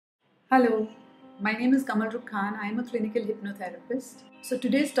Hello, my name is Kamal Rukh Khan. I am a clinical hypnotherapist. So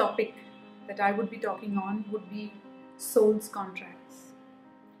today's topic that I would be talking on would be soul's contracts.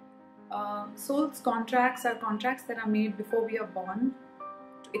 Soul's contracts are contracts that are made before we are born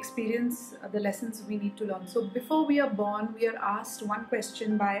to experience the lessons we need to learn. So before we are born, we are asked one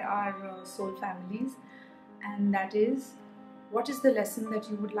question by our soul families, and that is, what is the lesson that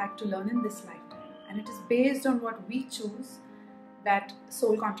you would like to learn in this lifetime? And it is based on what we choose that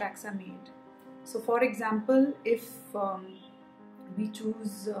soul contracts are made. So for example, if we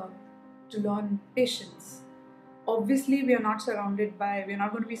choose to learn patience, obviously we are not going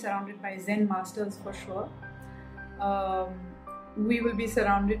to be surrounded by Zen masters for sure. We will be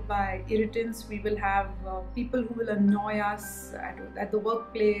surrounded by irritants. We will have people who will annoy us at the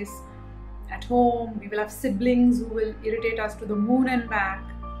workplace, at home. We will have siblings who will irritate us to the moon and back.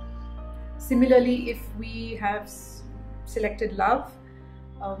 Similarly, if we have selected love,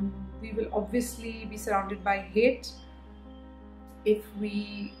 we will obviously be surrounded by hate. If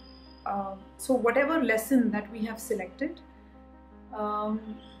we so whatever lesson that we have selected,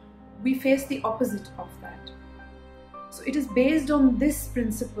 we face the opposite of that. So it is based on this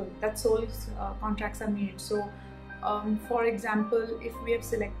principle that soul's contracts are made. So for example, if we have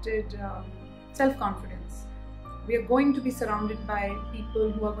selected self-confidence, we are going to be surrounded by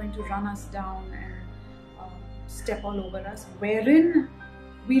people who are going to run us down and step all over us, wherein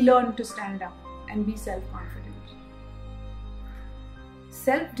we learn to stand up and be self-confident.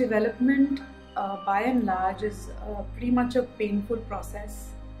 Self-development by and large is pretty much a painful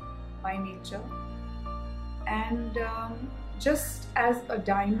process by nature, and just as a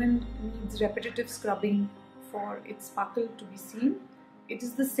diamond needs repetitive scrubbing for its sparkle to be seen, it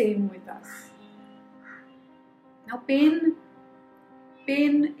is the same with us. Now pain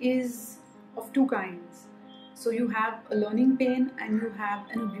is of two kinds. So you have a learning pain and you have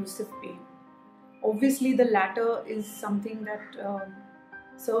an abusive pain. Obviously the latter is something that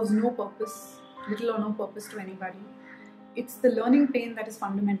serves no purpose, little or no purpose to anybody. It's the learning pain that is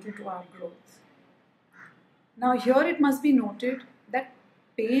fundamental to our growth. Now here it must be noted that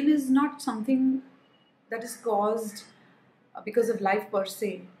pain is not something that is caused because of life per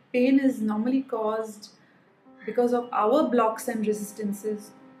se. Pain is normally caused because of our blocks and resistances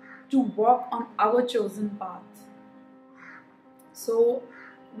to walk on our chosen path. So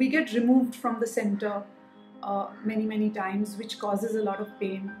we get removed from the center many times, which causes a lot of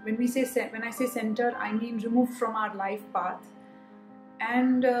pain. When I say center, I mean removed from our life path.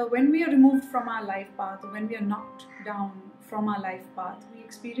 And when we are removed from our life path, when we are knocked down from our life path, we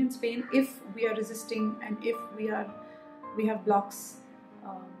experience pain if we are resisting and if we have blocks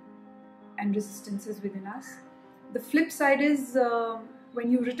and resistances within us. The flip side is when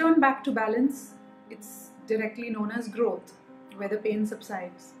you return back to balance, it's directly known as growth, where the pain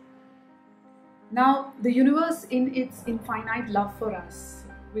subsides. Now, the universe in its infinite love for us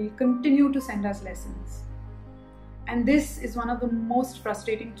will continue to send us lessons. And this is one of the most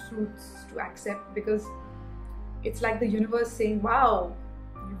frustrating truths to accept, because it's like the universe saying, wow,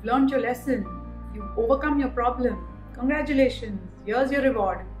 you've learned your lesson, you've overcome your problem, congratulations, here's your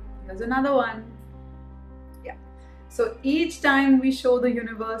reward, here's another one. Yeah. So each time we show the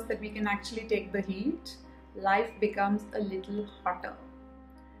universe that we can actually take the heat, life becomes a little hotter.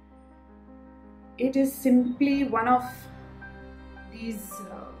 It is simply one of these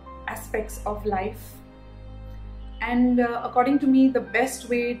aspects of life, and according to me, the best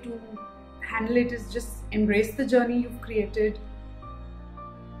way to handle it is just embrace the journey you've created.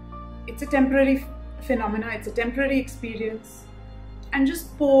 It's a temporary phenomena, it's a temporary experience, and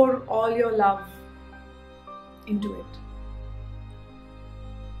just pour all your love into it.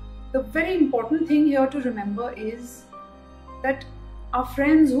 The very important thing here to remember is that our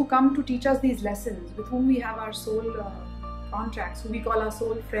friends who come to teach us these lessons, with whom we have our soul contracts, who we call our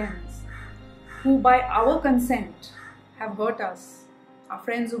soul friends, who by our consent have hurt us, our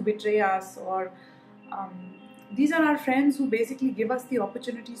friends who betray us, or these are our friends who basically give us the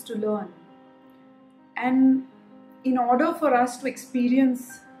opportunities to learn. And in order for us to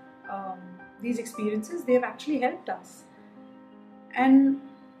experience these experiences, they have actually helped us. And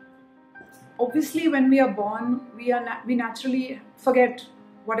obviously, when we are born, we naturally forget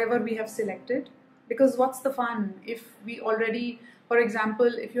whatever we have selected, because what's the fun if we already, for example,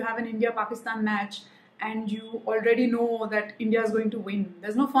 if you have an India-Pakistan match and you already know that India is going to win,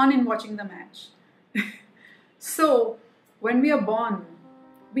 there's no fun in watching the match. So when we are born,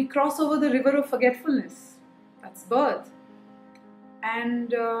 we cross over the river of forgetfulness. That's birth.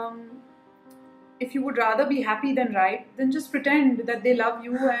 And if you would rather be happy than right, then just pretend that they love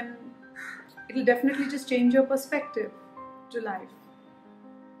you, and it'll definitely just change your perspective to life.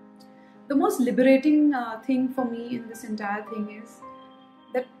 the most liberating thing for me in this entire thing is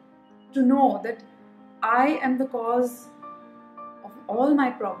that to know that I am the cause of all my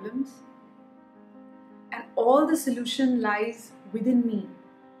problems and all the solution lies within me.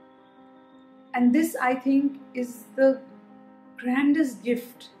 And this, I think, is the grandest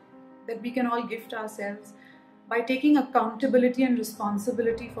gift that we can all gift ourselves, by taking accountability and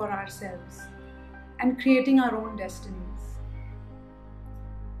responsibility for ourselves and creating our own destinies.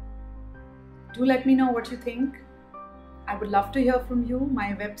 Do let me know what you think. I would love to hear from you.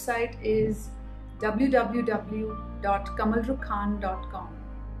 My website is www.kamalrukkhan.com.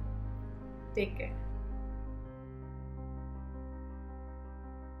 Take care.